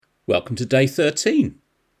Welcome to day 13.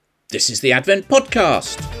 This is the Advent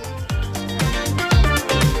Podcast.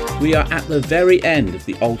 We are at the very end of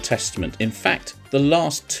the Old Testament. In fact, the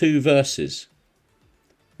last 2 verses.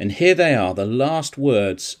 And here they are, the last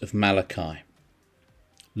words of Malachi.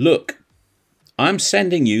 Look, I am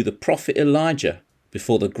sending you the prophet Elijah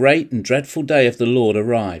before the great and dreadful day of the Lord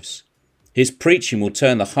arrives. His preaching will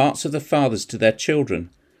turn the hearts of the fathers to their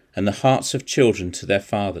children and the hearts of children to their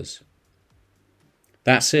fathers.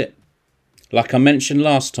 That's it. Like I mentioned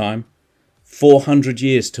last time, 400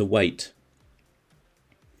 years to wait.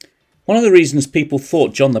 One of the reasons people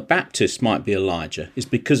thought John the Baptist might be Elijah is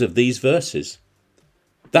because of these verses.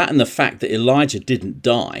 That and the fact that Elijah didn't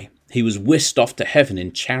die. He was whisked off to heaven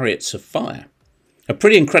in chariots of fire. A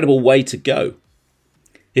pretty incredible way to go.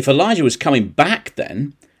 If Elijah was coming back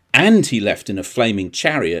then, and he left in a flaming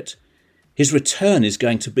chariot, his return is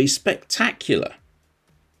going to be spectacular.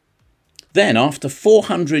 Then, after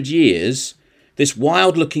 400 years, this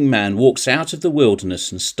wild-looking man walks out of the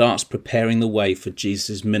wilderness and starts preparing the way for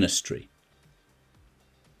Jesus' ministry.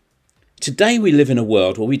 Today we live in a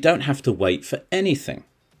world where we don't have to wait for anything.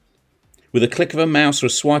 With a click of a mouse or a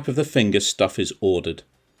swipe of the finger, stuff is ordered.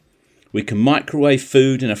 We can microwave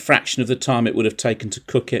food in a fraction of the time it would have taken to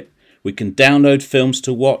cook it. We can download films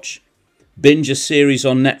to watch, binge a series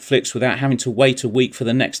on Netflix without having to wait a week for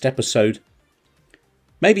the next episode.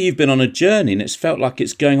 Maybe you've been on a journey and it's felt like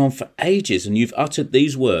it's going on for ages and you've uttered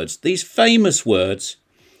these words, these famous words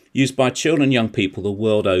used by children and young people the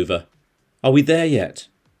world over. Are we there yet?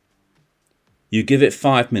 You give it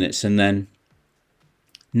 5 minutes and then,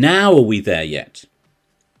 now are we there yet?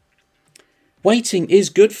 Waiting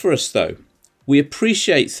is good for us though. We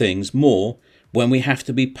appreciate things more when we have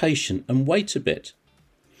to be patient and wait a bit.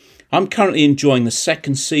 I'm currently enjoying the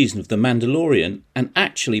 2nd season of The Mandalorian, and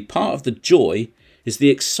actually part of the joy is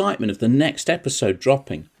the excitement of the next episode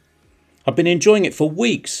dropping. I've been enjoying it for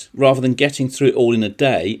weeks rather than getting through it all in a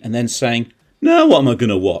day and then saying, now what am I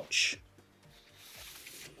going to watch?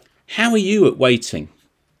 How are you at waiting?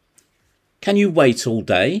 Can you wait all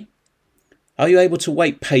day? Are you able to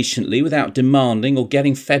wait patiently without demanding or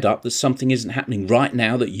getting fed up that something isn't happening right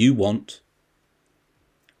now that you want?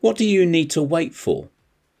 What do you need to wait for?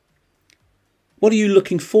 What are you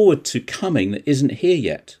looking forward to coming that isn't here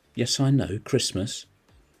yet? Yes, I know, Christmas.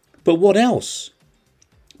 But what else?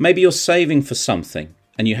 Maybe you're saving for something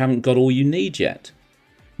and you haven't got all you need yet.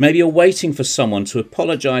 Maybe you're waiting for someone to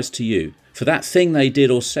apologise to you for that thing they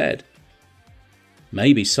did or said.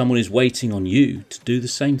 Maybe someone is waiting on you to do the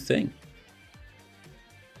same thing.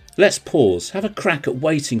 Let's pause, have a crack at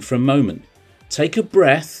waiting for a moment. Take a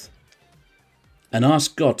breath and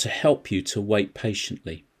ask God to help you to wait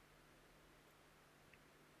patiently.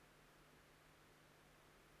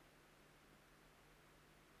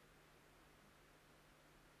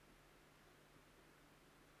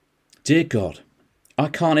 Dear God, I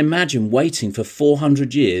can't imagine waiting for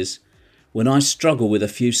 400 years when I struggle with a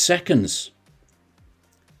few seconds.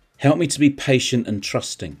 Help me to be patient and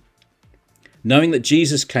trusting, knowing that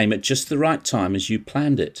Jesus came at just the right time as you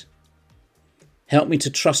planned it. Help me to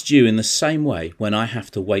trust you in the same way when I have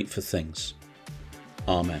to wait for things.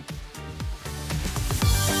 Amen.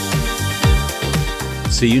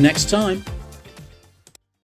 See you next time.